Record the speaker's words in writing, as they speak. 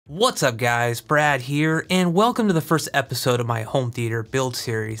What's up guys, Brad here, and welcome to the first episode of my home theater build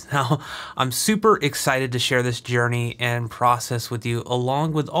series. Now, I'm super excited to share this journey and process with you,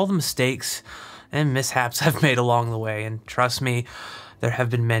 along with all the mistakes and mishaps I've made along the way, and trust me, there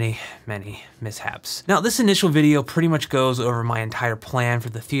have been many mishaps. Now, this initial video pretty much goes over my entire plan for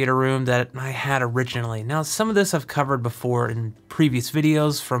the theater room that I had originally. Now, some of this I've covered before in previous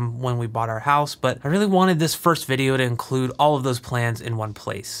videos from when we bought our house, but I really wanted this first video to include all of those plans in one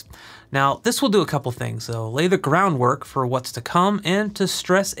place. Now, this will do a couple things though. Lay the groundwork for what's to come and to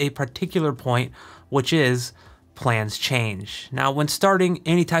stress a particular point, which is plans change. Now, when starting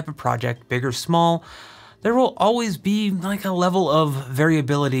any type of project, big or small, there will always be like a level of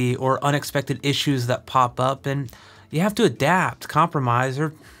variability or unexpected issues that pop up, and you have to adapt, compromise,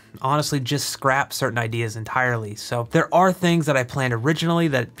 or honestly just scrap certain ideas entirely. So there are things that I planned originally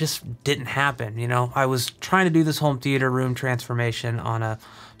that just didn't happen. You know, I was trying to do this home theater room transformation on a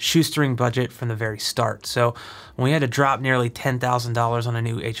shoestring budget from the very start. So when we had to drop nearly $10,000 on a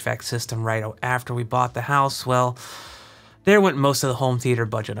new HVAC system right after we bought the house, well, there went most of the home theater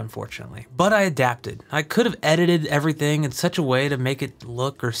budget, unfortunately. But I adapted. I could have edited everything in such a way to make it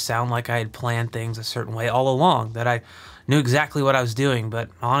look or sound like I had planned things a certain way all along, that I knew exactly what I was doing, but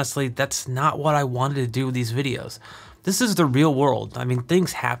honestly, that's not what I wanted to do with these videos. This is the real world. I mean,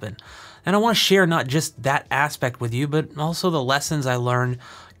 things happen. And I want to share not just that aspect with you, but also the lessons I learned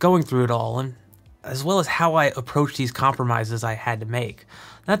going through it all, and as well as how I approached these compromises I had to make.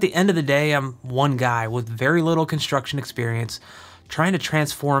 And at the end of the day, I'm one guy with very little construction experience trying to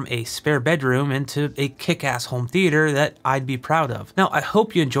transform a spare bedroom into a kick-ass home theater that I'd be proud of. Now, I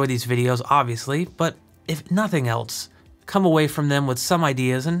hope you enjoy these videos, obviously, but if nothing else, come away from them with some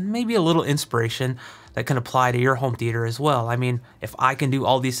ideas and maybe a little inspiration that can apply to your home theater as well. I mean, if I can do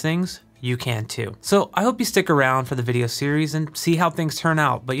all these things, you can too. So I hope you stick around for the video series and see how things turn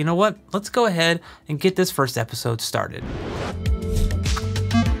out. But you know what? Let's go ahead and get this first episode started.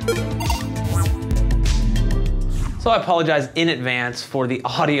 So I apologize in advance for the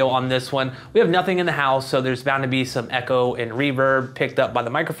audio on this one. We have nothing in the house, so there's bound to be some echo and reverb picked up by the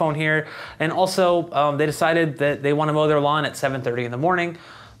microphone here. And also, they decided that they want to mow their lawn at 7:30 in the morning,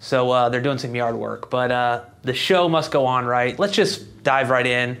 so they're doing some yard work. But the show must go on, right? Let's just dive right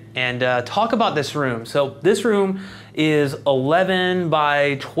in and talk about this room. So this room is 11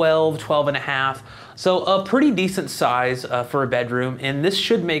 by 12 and a half. So a pretty decent size for a bedroom, and this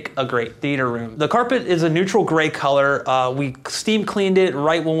should make a great theater room. The carpet is a neutral gray color. We steam cleaned it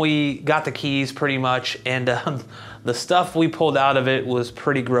right when we got the keys pretty much, and the stuff we pulled out of it was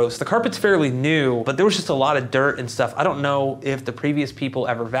pretty gross. The carpet's fairly new, but there was just a lot of dirt and stuff. I don't know if the previous people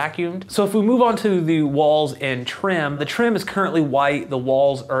ever vacuumed. So if we move on to the walls and trim, the trim is currently white. The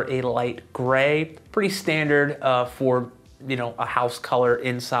walls are a light gray, pretty standard for a house color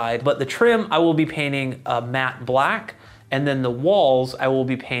inside. But the trim, I will be painting a matte black, and then the walls, I will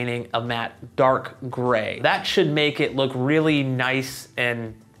be painting a matte dark gray. That should make it look really nice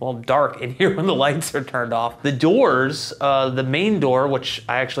and, well, dark in here when the lights are turned off. The doors, the main door, which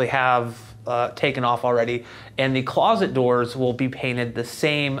I actually have taken off already, and the closet doors will be painted the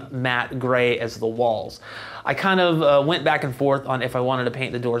same matte gray as the walls. I kind of went back and forth on if I wanted to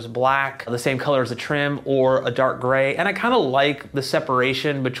paint the doors black, the same color as the trim, or a dark gray, and I kind of like the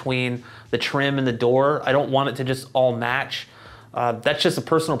separation between the trim and the door. I don't want it to just all match. That's just a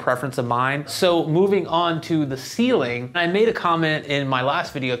personal preference of mine. So moving on to the ceiling, I made a comment in my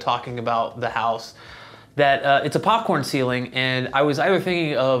last video talking about the house that it's a popcorn ceiling, and I was either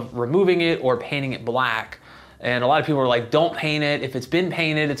thinking of removing it or painting it black. And a lot of people were like, don't paint it. If it's been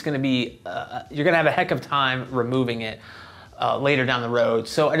painted, it's gonna be, you're gonna have a heck of a time removing it later down the road.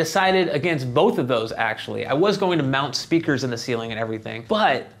 So I decided against both of those, actually. I was going to mount speakers in the ceiling and everything,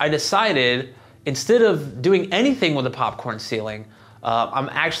 but I decided instead of doing anything with a popcorn ceiling, I'm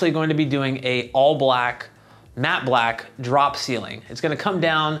actually going to be doing a all black, matte black drop ceiling. It's gonna come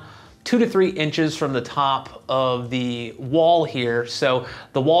down 2 to 3 inches from the top of the wall here. So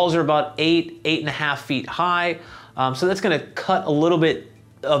the walls are about 8.5 feet high. So that's gonna cut a little bit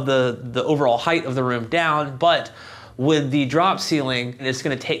of the overall height of the room down, but with the drop ceiling, it's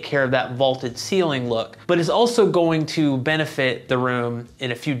gonna take care of that vaulted ceiling look, but it's also going to benefit the room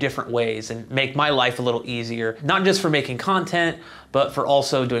in a few different ways and make my life a little easier, not just for making content, but for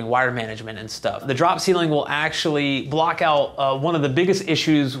also doing wire management and stuff. The drop ceiling will actually block out one of the biggest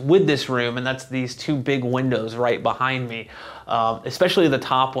issues with this room, and that's these 2 big windows right behind me, especially the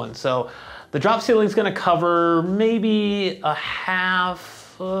top one. So the drop ceiling is gonna cover maybe a half,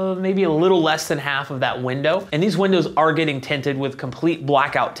 maybe a little less than half of that window. And these windows are getting tinted with complete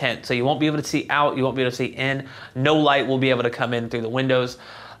blackout tint. So you won't be able to see out, you won't be able to see in. No light will be able to come in through the windows.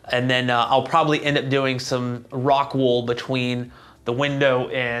 And then I'll probably end up doing some rock wool between the window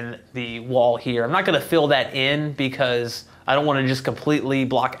and the wall here. I'm not gonna fill that in because I don't wanna just completely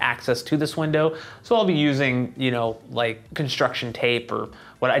block access to this window. So I'll be using, you know, like construction tape, or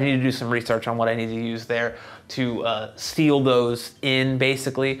what I need to do some research on what I need to use there to seal those in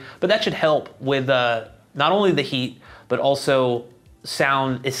basically. But that should help with not only the heat, but also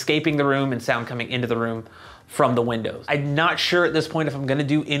sound escaping the room and sound coming into the room from the windows. I'm not sure at this point if I'm gonna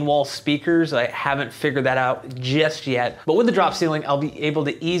do in-wall speakers. I haven't figured that out just yet. But with the drop ceiling, I'll be able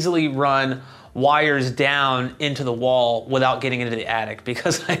to easily run wires down into the wall without getting into the attic,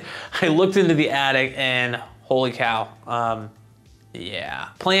 because I looked into the attic and holy cow, yeah.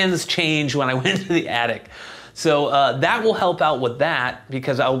 Plans changed when I went into the attic. So that will help out with that,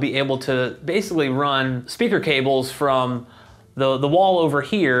 because I'll be able to basically run speaker cables from the wall over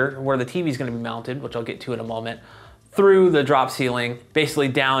here where the TV is going to be mounted, which I'll get to in a moment, through the drop ceiling, basically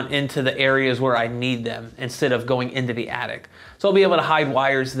down into the areas where I need them instead of going into the attic. So I'll be able to hide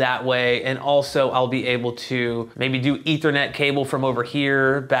wires that way, and also I'll be able to maybe do Ethernet cable from over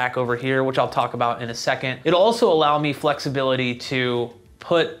here, back over here, which I'll talk about in a second. It'll also allow me flexibility to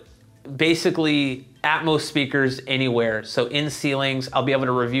put basically Atmos speakers anywhere. So in ceilings, I'll be able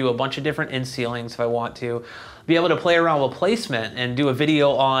to review a bunch of different in ceilings if I want to. Be able to play around with placement and do a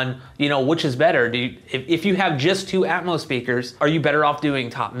video on, you know, which is better. If you have just 2 Atmos speakers, are you better off doing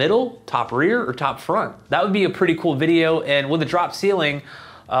top middle, top rear, or top front? That would be a pretty cool video. And with a drop ceiling,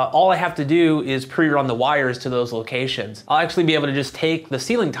 all I have to do is pre-run the wires to those locations. I'll actually be able to just take the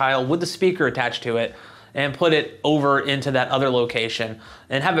ceiling tile with the speaker attached to it and put it over into that other location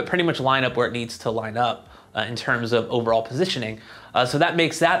and have it pretty much line up where it needs to line up in terms of overall positioning. So that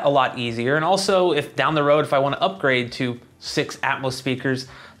makes that a lot easier. And also, if down the road, if I want to upgrade to 6 Atmos speakers,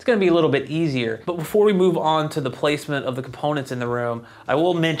 it's going to be a little bit easier. But before we move on to the placement of the components in the room, I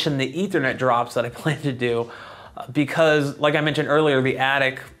will mention the Ethernet drops that I plan to do, because like I mentioned earlier, the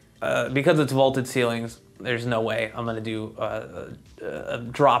attic, because it's vaulted ceilings, there's no way I'm going to do a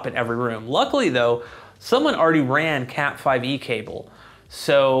drop in every room. Luckily though, someone already ran Cat 5e cable.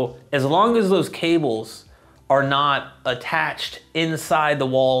 So as long as those cables are not attached inside the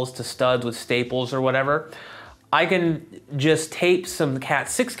walls to studs with staples or whatever, I can just tape some Cat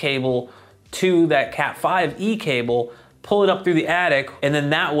 6 cable to that Cat 5e cable, pull it up through the attic, and then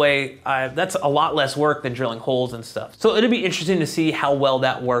that way, that's a lot less work than drilling holes and stuff. So it'll be interesting to see how well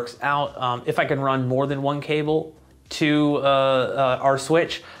that works out. If I can run more than one cable to our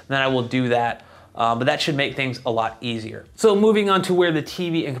switch, then I will do that. But that should make things a lot easier. So moving on to where the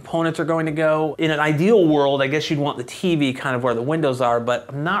TV and components are going to go. In an ideal world, I guess you'd want the TV kind of where the windows are, but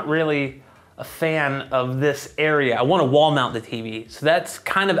I'm not really a fan of this area. I want to wall mount the TV, so that's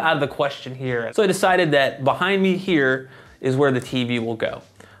kind of out of the question here. So I decided that behind me here is where the TV will go.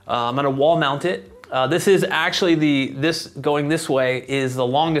 I'm going to wall mount it. This is actually this going this way is the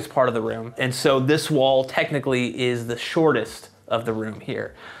longest part of the room, and so this wall technically is the shortest of the room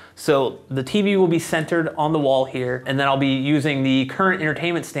here. So the TV will be centered on the wall here, and then I'll be using the current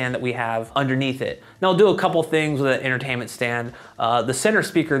entertainment stand that we have underneath it. Now I'll do a couple things with that entertainment stand. The center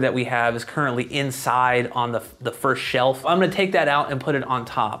speaker that we have is currently inside on the first shelf. I'm gonna take that out and put it on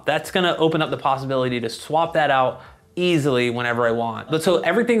top. That's gonna open up the possibility to swap that out easily whenever I want. But so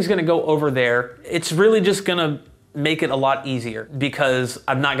everything's gonna go over there. It's really just gonna make it a lot easier because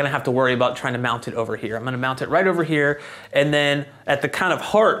I'm not gonna have to worry about trying to mount it over here. I'm gonna mount it right over here, and then at the kind of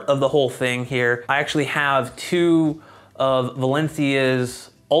heart of the whole thing here, I actually have 2 of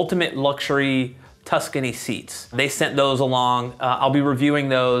Valencia's Ultimate Luxury Tuscany seats. They sent those along. I'll be reviewing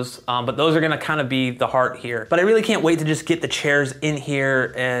those, but those are gonna kind of be the heart here. But I really can't wait to just get the chairs in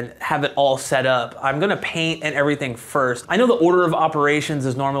here and have it all set up. I'm gonna paint and everything first. I know the order of operations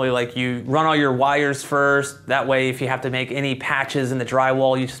is normally like you run all your wires first. That way, if you have to make any patches in the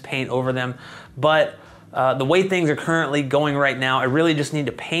drywall, you just paint over them. But the way things are currently going right now, I really just need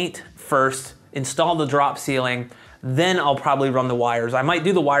to paint first, install the drop ceiling, then I'll probably run the wires. I might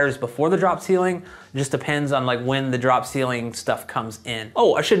do the wires before the drop ceiling. It just depends on like when the drop ceiling stuff comes in.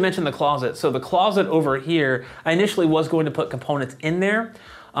 Oh, I should mention the closet. So the closet over here, I initially was going to put components in there,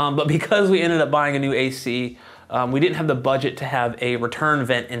 but because we ended up buying a new AC, we didn't have the budget to have a return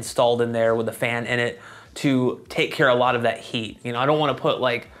vent installed in there with a fan in it to take care of a lot of that heat. You know, I don't want to put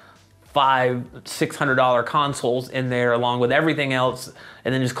like $500-600 consoles in there along with everything else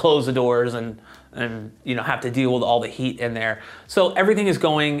and then just close the doors and you know, have to deal with all the heat in there. So everything is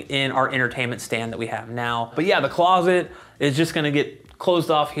going in our entertainment stand that we have now. But yeah, the closet is just gonna get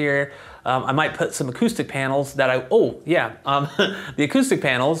closed off here. I might put some acoustic panels that the acoustic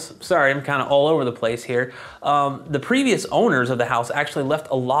panels, sorry, I'm kind of all over the place here. The previous owners of the house actually left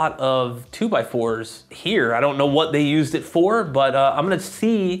a lot of 2x4s here. I don't know what they used it for, but I'm gonna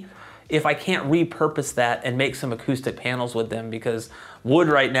see if I can't repurpose that and make some acoustic panels with them, because wood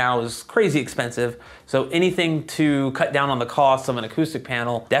right now is crazy expensive. So anything to cut down on the cost of an acoustic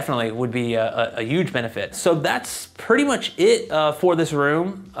panel definitely would be a huge benefit. So that's pretty much it for this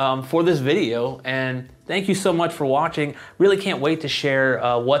room, for this video. And thank you so much for watching. Really can't wait to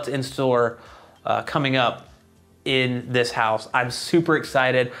share what's in store coming up in this house. I'm super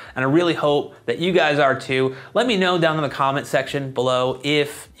excited, and I really hope that you guys are too. Let me know down in the comment section below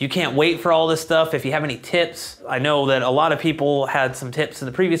if you can't wait for all this stuff, if you have any tips. I know that a lot of people had some tips in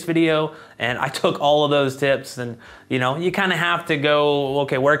the previous video, and I took all of those tips, and you know, you kind of have to go,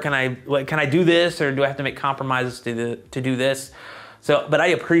 okay, can I do this, or do I have to make compromises to do this? So, but I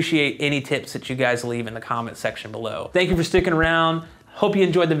appreciate any tips that you guys leave in the comment section below. Thank you for sticking around. Hope you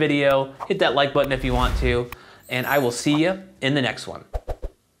enjoyed the video. Hit that like button if you want to. And I will see you in the next one.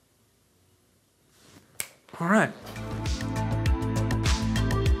 All right.